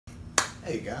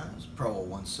Hey guys,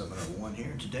 Pro1701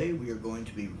 here. Today we are going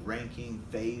to be ranking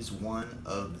Phase 1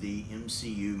 of the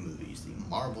MCU movies, the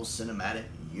Marvel Cinematic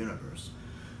Universe.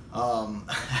 I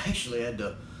actually had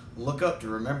to look up to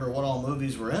remember what all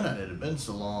movies were in it. It had been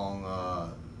so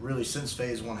long, really since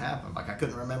Phase 1 happened. Like I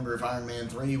couldn't remember if Iron Man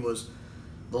 3 was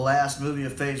the last movie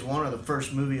of Phase 1 or the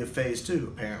first movie of Phase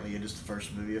 2. Apparently it is the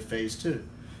first movie of Phase 2.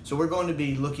 So we're going to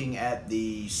be looking at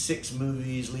the 6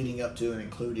 movies leading up to and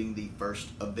including the first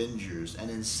Avengers. And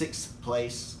in sixth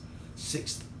place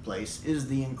is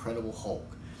The Incredible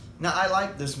Hulk. Now I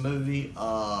like this movie.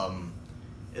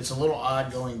 It's a little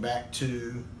odd going back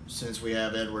to, since we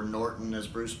have Edward Norton as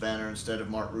Bruce Banner instead of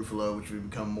Mark Ruffalo, which we've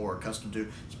become more accustomed to,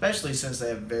 especially since they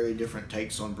have very different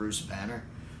takes on Bruce Banner.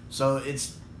 So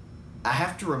I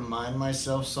have to remind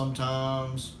myself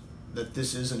sometimes that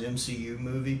this is an MCU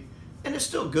movie. And it's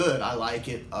still good. I like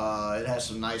it. It has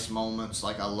some nice moments.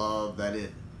 Like I love that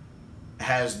it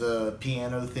has the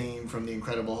piano theme from the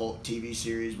Incredible Hulk TV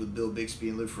series with Bill Bixby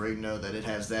and Lou Ferrigno. That it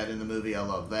has that in the movie. I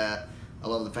love that. I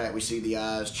love the fact we see the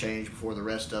eyes change before the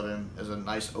rest of him as a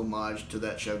nice homage to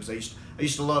that show. Because I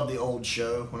used to love the old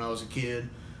show when I was a kid,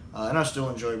 and I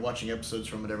still enjoy watching episodes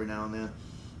from it every now and then.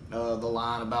 The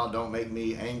line about "Don't make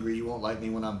me angry, you won't like me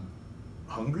when I'm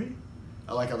hungry."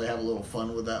 I like how they have a little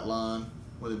fun with that line,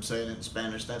 with him saying it in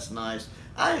Spanish. That's nice.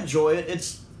 I enjoy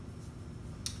it.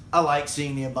 I like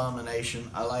seeing the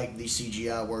Abomination. I like the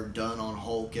CGI work done on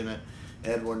Hulk in it.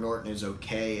 Edward Norton is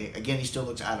okay. Again, he still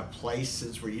looks out of place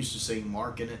since we're used to seeing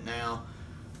Mark in it now.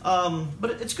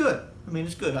 But it's good. I mean,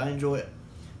 it's good. I enjoy it.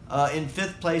 In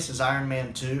 5th place is Iron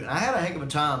Man 2. And I had a heck of a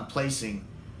time placing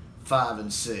 5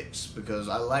 and 6 because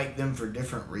I like them for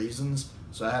different reasons.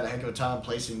 So I had a heck of a time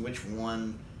placing which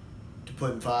one to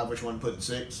put in 5, which one to put in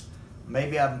 6.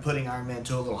 Maybe I've been putting Iron Man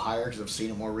 2 a little higher because I've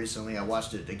seen it more recently. I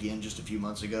watched it again just a few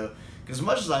months ago. Because as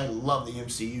much as I love the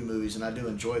MCU movies and I do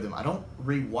enjoy them, I don't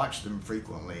rewatch them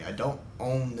frequently. I don't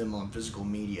own them on physical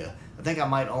media. I think I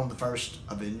might own the first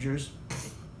Avengers.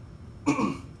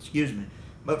 Excuse me.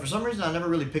 But for some reason I never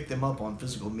really picked them up on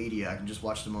physical media. I can just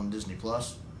watch them on Disney+.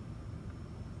 But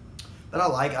I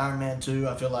like Iron Man 2.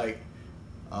 I feel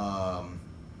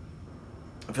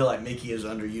like Mickey is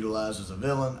underutilized as a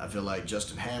villain. I feel like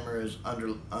Justin Hammer is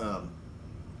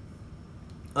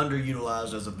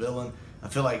underutilized as a villain. I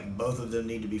feel like both of them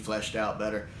need to be fleshed out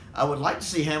better. I would like to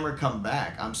see Hammer come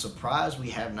back. I'm surprised we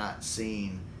have not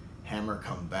seen Hammer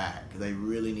come back. They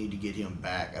really need to get him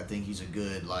back. I think he's a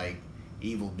good,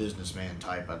 evil businessman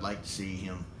type. I'd like to see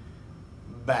him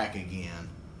back again.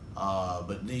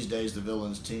 But these days the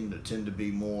villains tend to be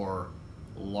more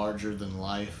larger than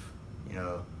life,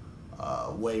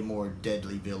 way more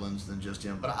deadly villains than just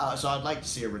him. But so I'd like to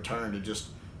see a return to just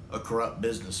a corrupt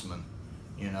businessman.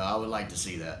 I would like to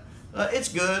see that. It's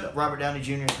good. Robert Downey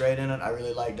Jr. is great in it. I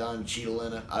really like Don Cheadle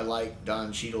in it. I like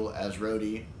Don Cheadle as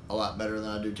Rhodey a lot better than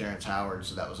I do Terrence Howard,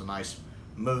 so that was a nice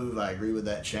move. I agree with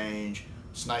that change.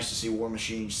 It's nice to see War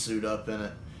Machine suit up in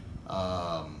it.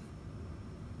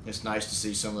 It's nice to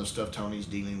see some of the stuff Tony's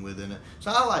dealing with in it.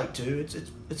 So I like too.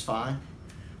 It's fine.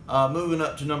 Moving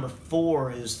up to number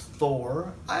 4 is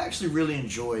Thor. I actually really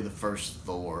enjoy the first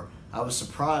Thor. I was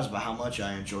surprised by how much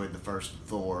I enjoyed the first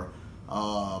Thor.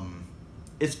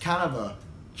 It's kind of a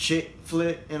chick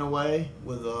flick in a way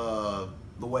with the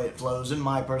way it flows, in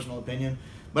my personal opinion.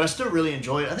 But I still really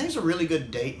enjoy it. I think it's a really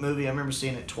good date movie. I remember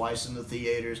seeing it twice in the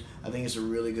theaters. I think it's a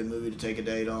really good movie to take a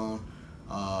date on.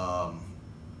 I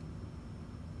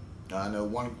know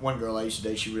one girl I used to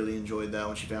date, she really enjoyed that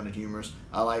one. She found it humorous.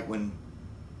 I like when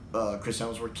Chris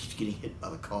Hemsworth keeps getting hit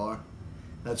by the car.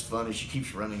 That's funny. She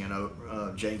keeps running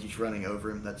Jane keeps running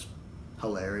over him. That's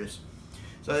hilarious.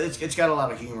 So it's got a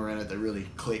lot of humor in it that really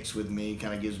clicks with me.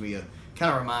 Kind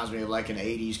of reminds me of like an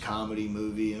 80s comedy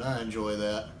movie, and I enjoy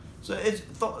that. So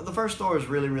the first Thor is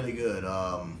really, really good.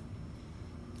 I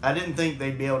didn't think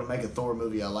they'd be able to make a Thor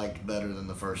movie I liked better than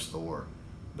the first Thor,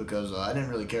 because I didn't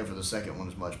really care for the second one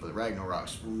as much, but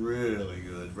Ragnarok's really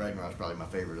good. Ragnarok's probably my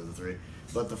favorite of the 3.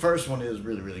 But the first one is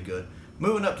really, really good.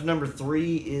 Moving up to number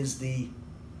 3 is the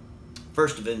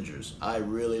first Avengers. I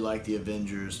really like the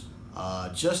Avengers.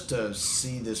 Just to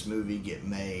see this movie get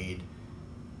made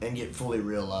and get fully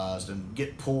realized and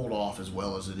get pulled off as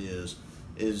well as it is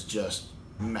just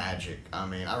magic. I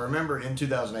mean, I remember in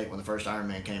 2008 when the first Iron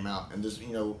Man came out, and this,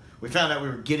 we found out we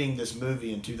were getting this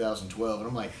movie in 2012, and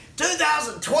I'm like,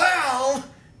 2012?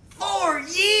 4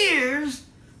 years?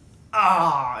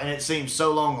 And it seemed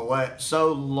so long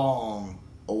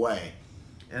away.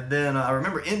 And then I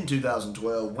remember in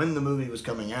 2012 when the movie was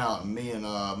coming out, and me and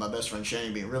my best friend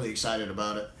Shane being really excited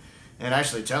about it, and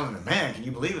actually telling him, man, can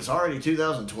you believe it's already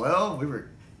 2012?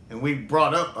 We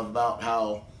brought up about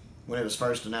how when it was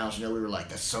first announced, we were like,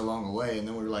 that's so long away. And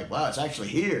then we were like, wow, it's actually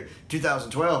here.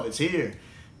 2012, it's here.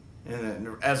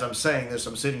 And as I'm saying this,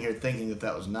 I'm sitting here thinking that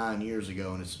that was 9 years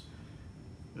ago, and it's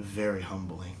very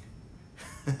humbling.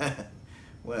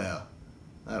 Well,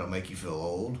 that'll make you feel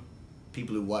old.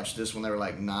 People who watched this when they were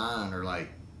like 9 are like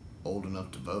old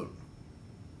enough to vote.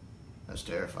 That's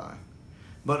terrifying.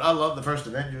 But I love the first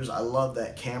Avengers. I love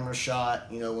that camera shot,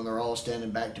 when they're all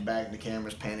standing back to back and the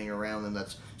camera's panning around them.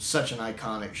 That's such an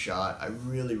iconic shot. I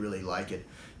really, really like it.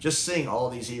 Just seeing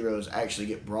all these heroes actually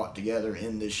get brought together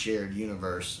in this shared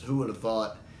universe. Who would have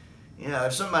thought,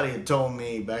 if somebody had told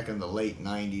me back in the late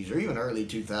 90s or even early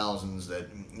 2000s that,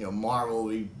 Marvel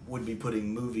would be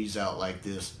putting movies out like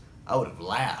this, I would have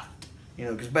laughed.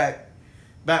 Because back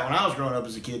when I was growing up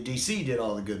as a kid, DC did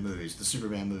all the good movies, the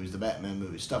Superman movies, the Batman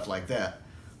movies, stuff like that.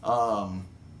 So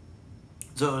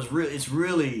it's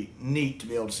really neat to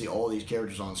be able to see all these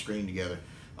characters on screen together.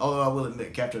 Although I will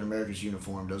admit, Captain America's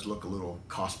uniform does look a little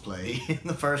cosplay in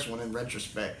the first one. In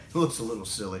retrospect, it looks a little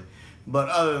silly. But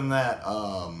other than that,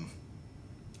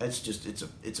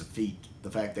 it's a feat.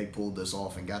 The fact they pulled this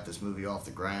off and got this movie off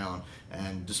the ground.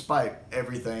 And despite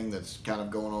everything that's kind of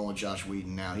going on with Joss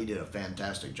Whedon now, he did a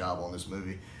fantastic job on this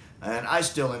movie. And I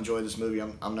still enjoy this movie.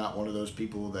 I'm not one of those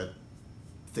people that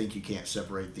think you can't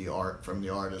separate the art from the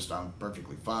artist. I'm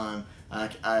perfectly fine. I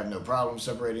have no problem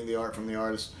separating the art from the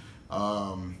artist.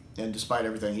 And despite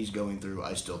everything he's going through,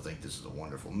 I still think this is a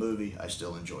wonderful movie. I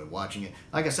still enjoy watching it.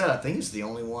 Like I said, I think it's the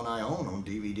only one I own on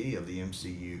DVD of the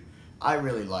MCU. I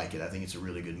really like it. I think it's a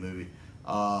really good movie.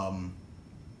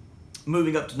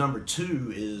 Moving up to number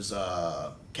 2 is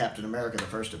Captain America, the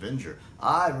First Avenger.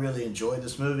 I really enjoyed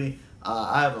this movie.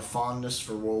 I have a fondness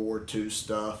for World War II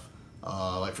stuff.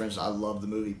 Like, for instance, I love the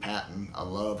movie Patton. I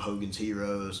love Hogan's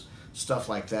Heroes, stuff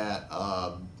like that.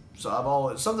 So I've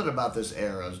always, something about this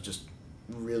era is just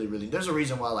really, really, there's a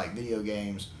reason why, like, video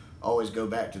games always go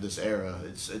back to this era.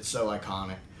 It's so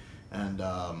iconic. And,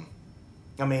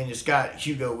 I mean, it's got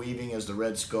Hugo Weaving as the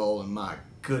Red Skull, and my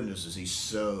goodness, is he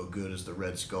so good as the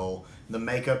Red Skull. The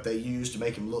makeup they used to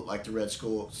make him look like the Red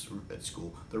Skull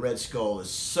is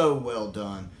so well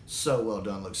done. So well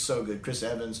done. Looks so good. Chris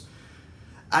Evans.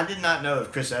 I did not know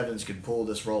if Chris Evans could pull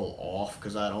this role off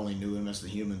because I only knew him as the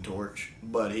Human Torch,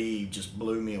 but he just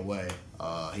blew me away.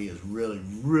 He is really,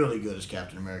 really good as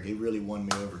Captain America. He really won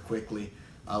me over quickly.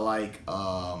 I like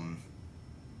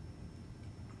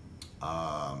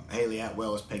Haley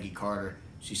Atwell as Peggy Carter.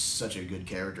 She's such a good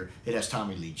character. It has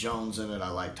Tommy Lee Jones in it.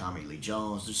 I like Tommy Lee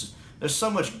Jones. There's so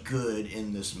much good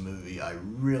in this movie. I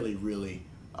really, really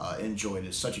enjoyed it.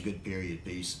 It's such a good period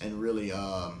piece, and really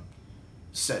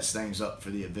sets things up for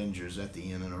the Avengers at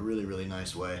the end in a really, really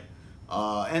nice way.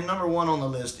 And number 1 on the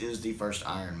list is the first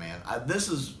Iron Man. This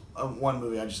is one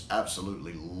movie I just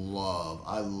absolutely love.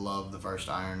 I love the first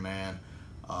Iron Man.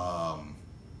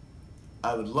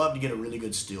 I would love to get a really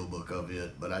good steelbook of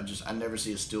it, but I never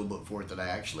see a steelbook for it that I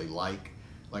actually like.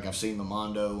 Like, I've seen the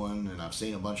Mondo one, and I've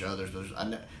seen a bunch of others.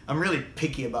 I'm really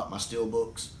picky about my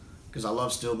steelbooks because I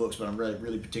love steelbooks, but I'm really,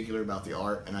 really particular about the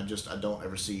art, and I don't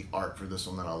ever see art for this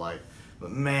one that I like. But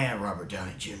man, Robert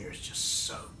Downey Jr. is just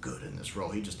so good in this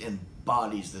role. He just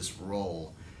embodies this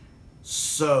role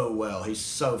so well. He's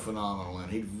so phenomenal,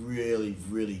 and he really,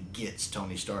 really gets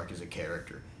Tony Stark as a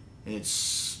character. And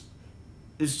it's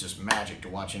just magic to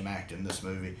watch him act in this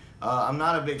movie. I'm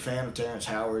not a big fan of Terrence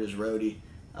Howard as Rhodey.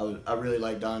 I really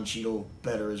like Don Cheadle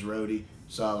better as Rhodey,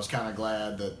 so I was kind of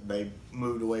glad that they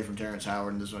moved away from Terrence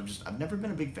Howard in this one. I've never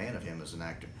been a big fan of him as an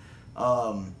actor.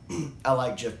 I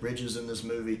like Jeff Bridges in this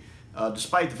movie.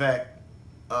 Despite the fact,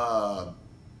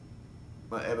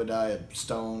 Ebediah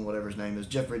Stone, whatever his name is,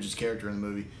 Jeff Bridges' character in the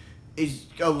movie, he's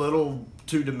a little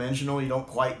two-dimensional. You don't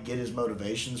quite get his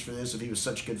motivations for this. If he was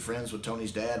such good friends with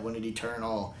Tony's dad, when did he turn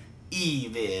all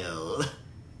evil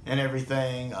and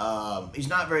everything? He's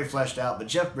not very fleshed out, but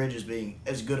Jeff Bridges, being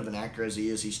as good of an actor as he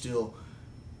is, he still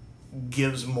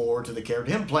gives more to the character.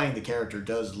 Him playing the character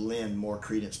does lend more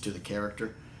credence to the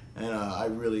character, and I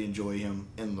really enjoy him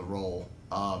in the role.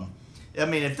 I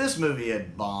mean, if this movie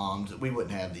had bombed, we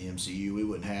wouldn't have the MCU. We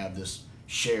wouldn't have this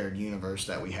shared universe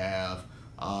that we have.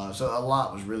 So a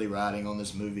lot was really riding on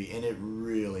this movie, and it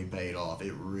really paid off.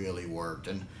 It really worked.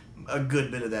 And a good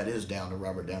bit of that is down to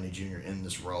Robert Downey Jr. in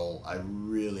this role. I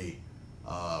really,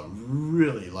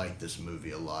 really like this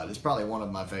movie a lot. It's probably one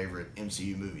of my favorite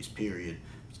MCU movies, period.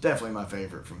 It's definitely my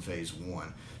favorite from Phase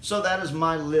 1. So that is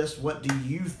my list. What do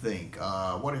you think?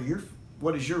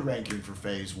 What is your ranking for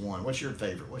Phase 1? What's your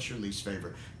favorite? What's your least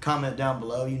favorite? Comment down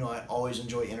below. You know I always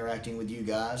enjoy interacting with you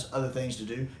guys. Other things to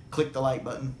do, click the like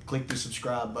button, click the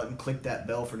subscribe button, click that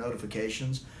bell for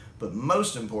notifications. But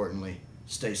most importantly,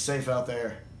 stay safe out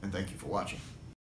there and thank you for watching.